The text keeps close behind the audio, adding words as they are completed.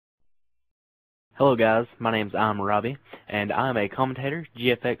Hello guys, my name's Robby, and I'm a commentator,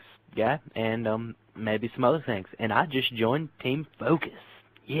 GFX guy, and maybe some other things. And I just joined Team Focus.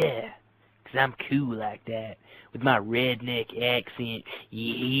 Yeah, 'cause I'm cool like that, with my redneck accent.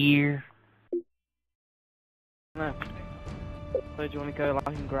 You hear? No. So do you want to go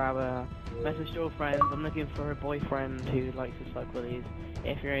like and grab a message your friends? I'm looking for a boyfriend who likes to suck willies.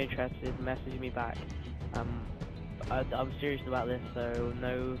 If you're interested, message me back. I'm serious about this, so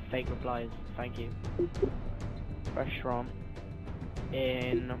no fake replies. Thank you. Restaurant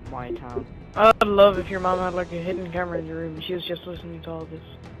in my town. I'd love if your mom had like a hidden camera in your room and she was just listening to all this.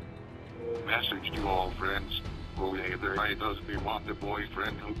 Message to all friends. Oh hey there, I does be want a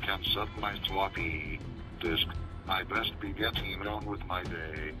boyfriend who can suck my floppy disk. I best be getting on with my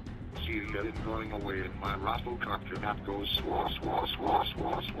day. See ya in going away in my raffle copter that goes swah swah swah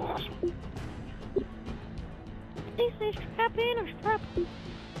swah swah. This is strap in or strap?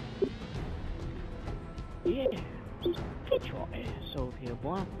 Yeah. Get your ass over here,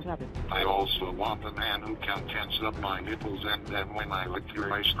 boy. What's happening? I also want a man who can tense up my nipples, and then when I lick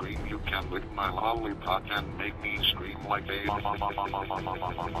your ice cream you can lick my lollipop and make me scream like a recon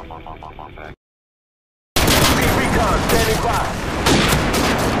standing by.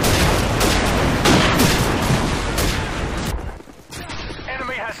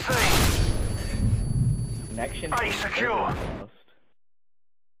 Enemy has seen. Connection. A secure.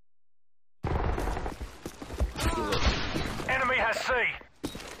 Enemy has C.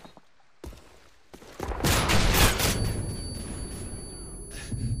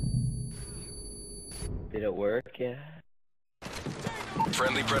 Did it work? Yeah.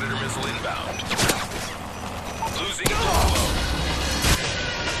 Friendly Predator missile inbound. Losing Bravo.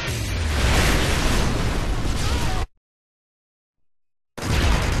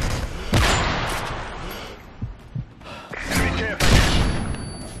 Enemy care package.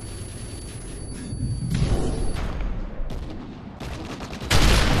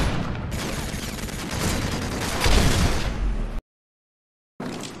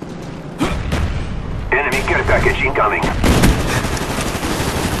 Enemy care package incoming.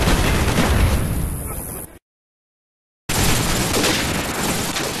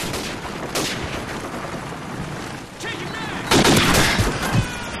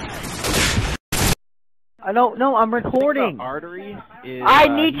 I don't know, I'm recording. Artery is, I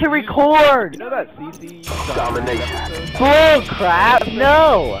need to record. You know that CC Domination. Bull crap,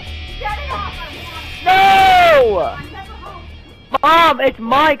 no. No! Mom, it's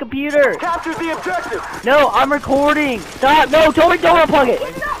my computer. Capture the objective. No, I'm recording. Stop. No, don't unplug it.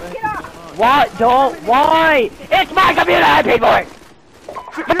 What? Don't. Why? It's my computer. I paid for it.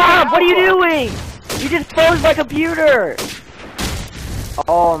 Mom, what are you doing? You just froze my computer.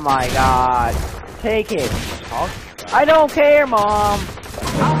 Oh my god. Take it. I don't care, Mom.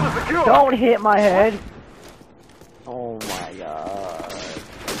 Don't hit my head. Oh my god.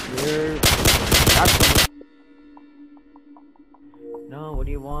 No, what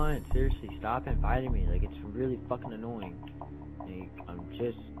do you want? Seriously, stop inviting me. Like, it's really fucking annoying. Like, I'm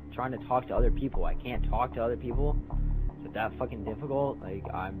just trying to talk to other people. I can't talk to other people. Is it that fucking difficult? Like,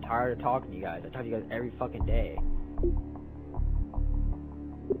 I'm tired of talking to you guys. I talk to you guys every fucking day.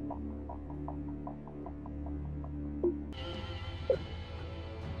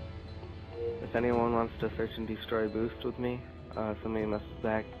 If anyone wants to search and destroy Boost with me, somebody message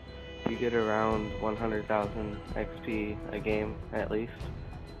back. You get around 100,000 XP a game at least.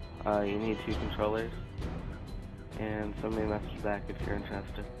 You need 2 controllers, and somebody message back if you're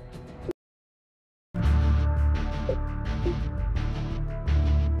interested.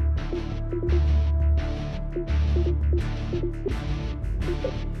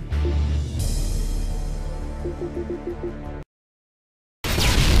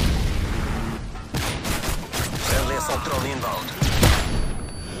 Friendly assault drone inbound.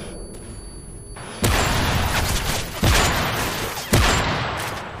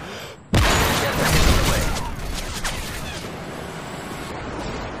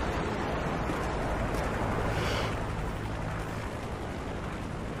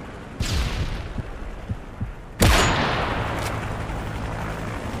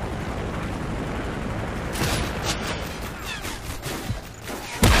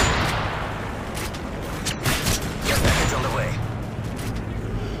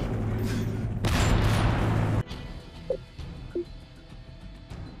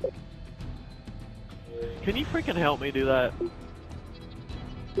 Can you freaking help me do that?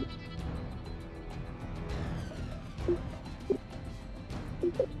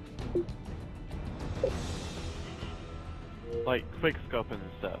 Like quick scoping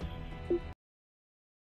and stuff.